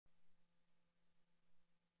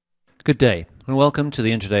Good day, and welcome to the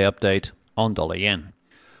intraday update on dollar yen.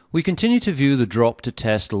 We continue to view the drop to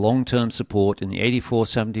test long-term support in the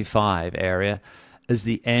 84.75 area as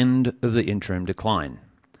the end of the interim decline.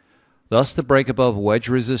 Thus, the break above wedge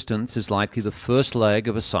resistance is likely the first leg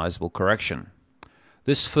of a sizable correction.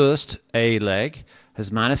 This first A leg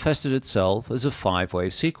has manifested itself as a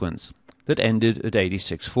five-wave sequence that ended at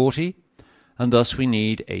 86.40, and thus we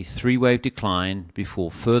need a three-wave decline before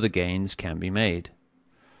further gains can be made.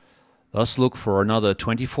 Thus look for another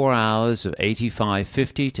 24 hours of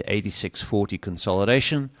 85.50 to 86.40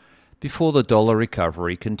 consolidation before the dollar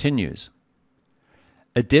recovery continues.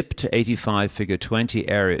 A dip to 85 figure 20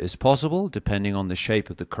 area is possible depending on the shape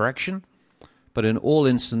of the correction, but in all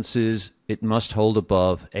instances it must hold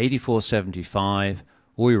above 84.75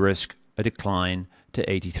 or we risk a decline to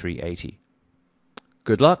 83.80.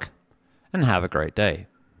 Good luck and have a great day.